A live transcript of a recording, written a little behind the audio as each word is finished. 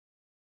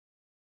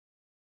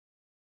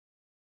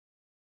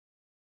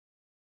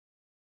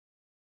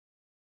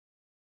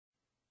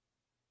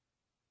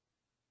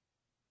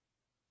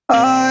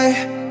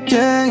I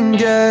can't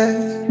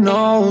get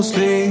no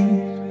sleep.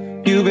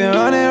 You've been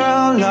running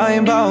around lying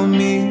about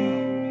me.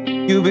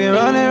 You've been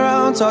running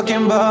around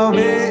talking about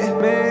me.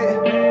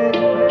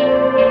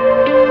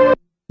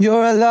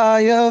 You're a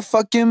liar,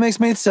 fucking makes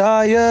me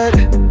tired.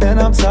 And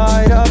I'm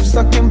tied up,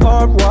 stuck in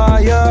barbed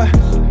wire.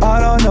 I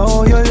don't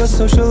know, you're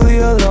socially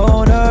a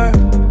loner.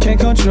 Can't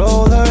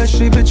control her,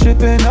 she been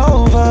tripping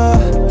over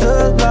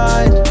the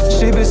line.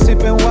 She been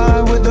sipping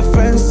wine with her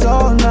friends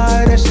all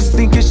night. And she's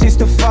thinking she's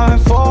too fine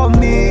for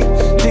me.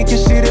 Thinking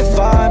she did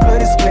fine,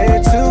 but it's clear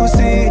to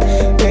see.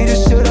 Angel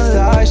shouldn't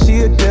lie,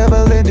 she a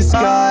devil in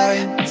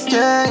disguise. I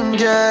can't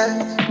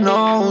get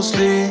no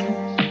sleep.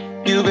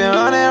 You've been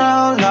running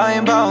around lying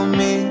about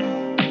me.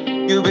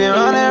 You've been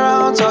running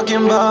around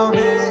talking about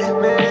me.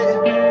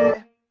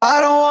 I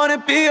don't wanna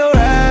be your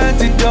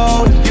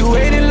antidote. You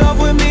ain't in love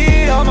with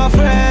me, all my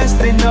friends,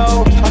 they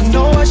know. I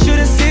know I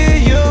shouldn't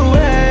see you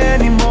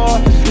anymore.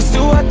 It's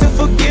too hard to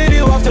forgive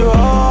you after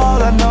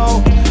all I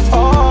know.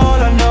 All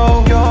I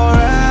know, your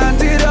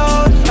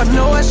antidote. I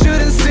know I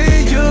shouldn't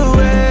see you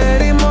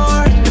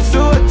anymore. It's too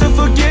hard to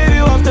forgive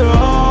you after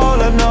all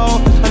I know.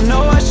 I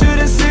know I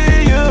shouldn't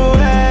see you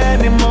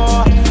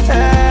anymore,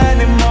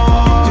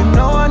 anymore. You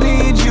know I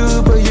need you,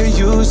 but you're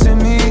using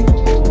me.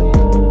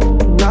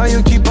 Now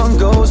you keep on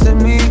ghosting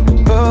me.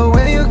 But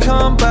when you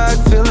come back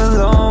feeling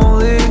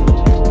lonely,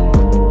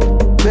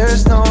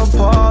 there's no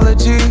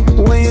apology.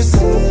 When you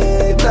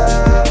say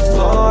that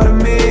part of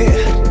me,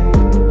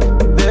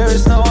 there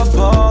is no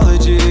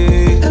apology.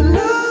 And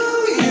now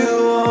you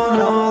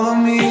want all of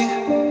me,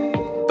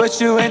 but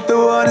you ain't the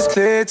one, it's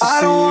clear to see.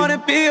 I don't wanna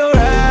be your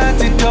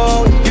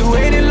antidote. You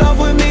ain't in love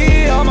with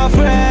me, all my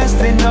friends,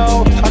 they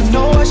know. I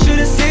know I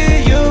shouldn't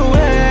see you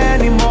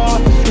anymore.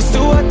 It's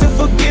too hard to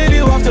forgive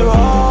you after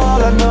all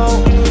I know.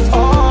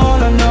 All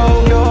I know,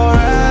 your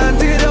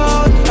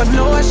antidote. I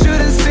know I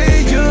shouldn't see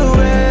you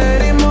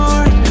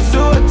anymore. It's too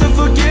hard to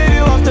forgive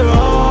you after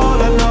all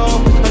I know.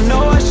 I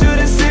know I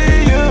shouldn't see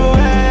you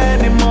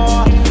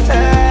anymore,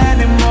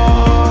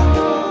 anymore.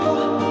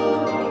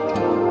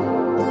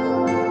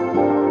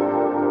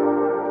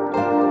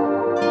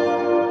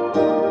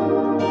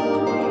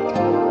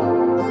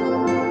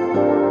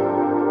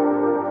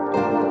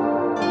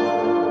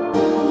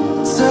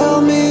 Tell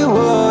me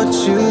what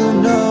you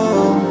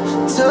know.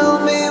 Tell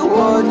me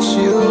what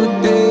you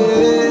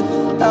did.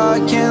 I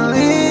can't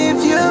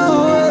leave you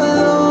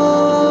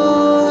alone.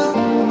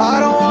 I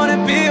don't wanna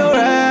be your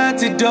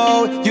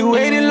antidote. You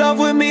ain't in love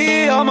with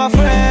me, all my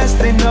friends,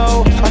 they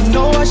know. I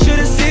know I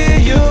shouldn't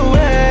see you